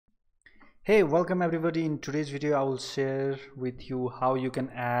Hey, welcome everybody. In today's video I will share with you how you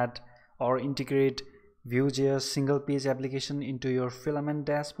can add or integrate Vue.js single page application into your filament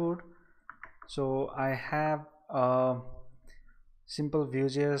dashboard. So I have a simple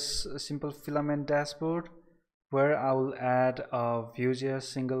simple filament dashboard where I will add a Vue.js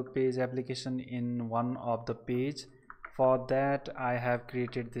single page application in one of the page. For that I have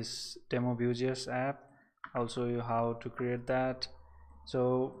created this demo Vue.js app. I'll show you how to create that.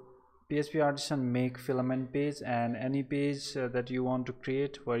 So PHP Artisan make filament page, and any page that you want to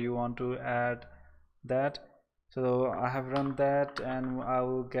create where you want to add that. So I have run that and I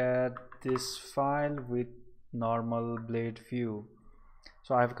will get this file with normal blade view.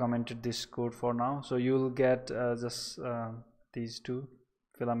 So I have commented this code for now. So you will get just these two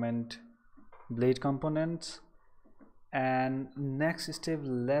filament blade components. And next step,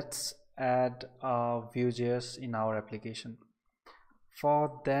 let's add Vue.js in our application.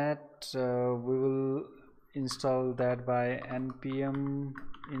 For that we will install that by npm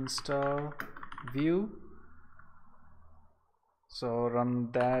install Vue. So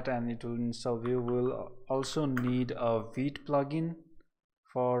run that and it will install Vue. We'll also need a Vite plugin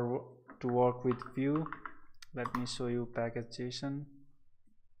to work with Vue. Let me show you package.json.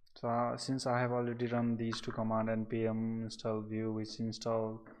 So since I have already run these two commands, npm install Vue, which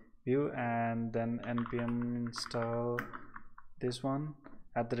install Vue, and then npm install this one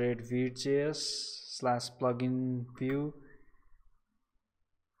 @Vite.js/plugin Vue.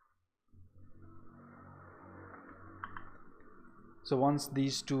 So once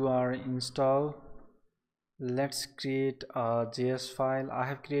these two are installed, let's create a JS file. I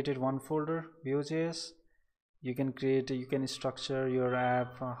have created one folder, Vue.js. You can structure your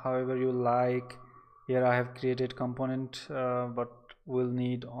app however you like. Here I have created component, but we'll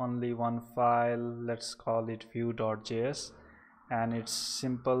need only one file. Let's call it vue.js, and it's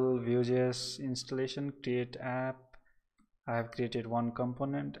simple Vue.js installation. Create app. I have created one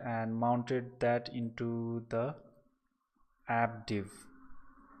component and mounted that into the app div.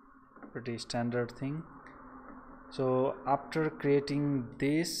 Pretty standard thing. So after creating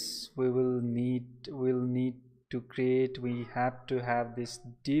this, we'll need we have to have this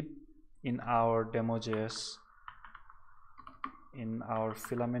div in our demo.js, in our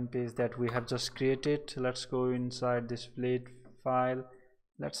filament page that we have just created. Let's go inside this blade file.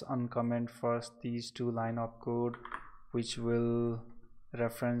 Let's uncomment first these two line of code which will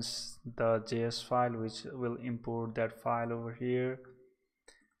reference the JS file, which will import that file over here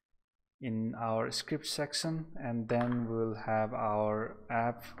in our script section, and then we'll have our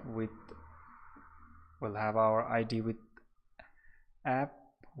app with ID with app,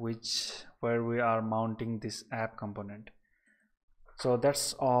 where we are mounting this app component. So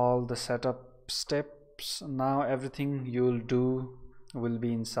that's all the setup steps. Now everything you'll do will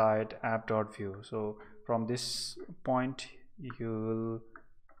be inside app.vue. So from this point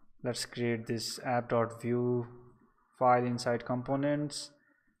let's create this app.vue file inside components.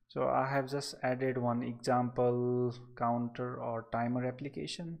 So I have just added one example counter or timer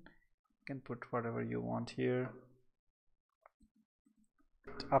application. You can put whatever you want here.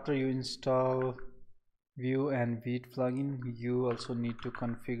 After you install Vue and Vite plugin, you also need to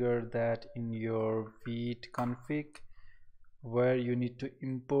configure that in your Vite config, where you need to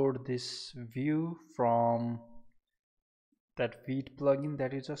import this Vue from that Vite plugin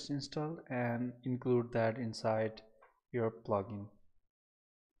that you just installed and include that inside your plugin.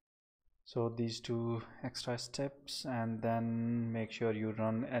 So these two extra steps, and then make sure you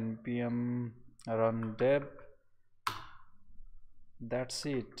run npm run deb. That's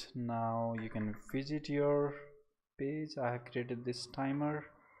it. Now you can visit your page. I have created this timer.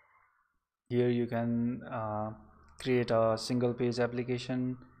 Here you can create a single page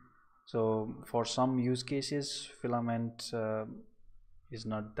application. So for some use cases, filament is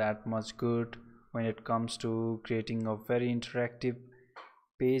not that much good when it comes to creating a very interactive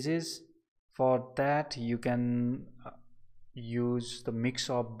pages. For that you can use the mix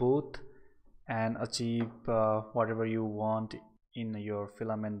of both and achieve whatever you want in your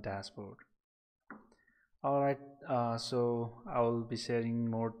filament dashboard. Alright, so I will be sharing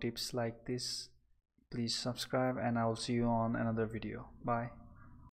more tips like this. Please subscribe and I will see you on another video. Bye.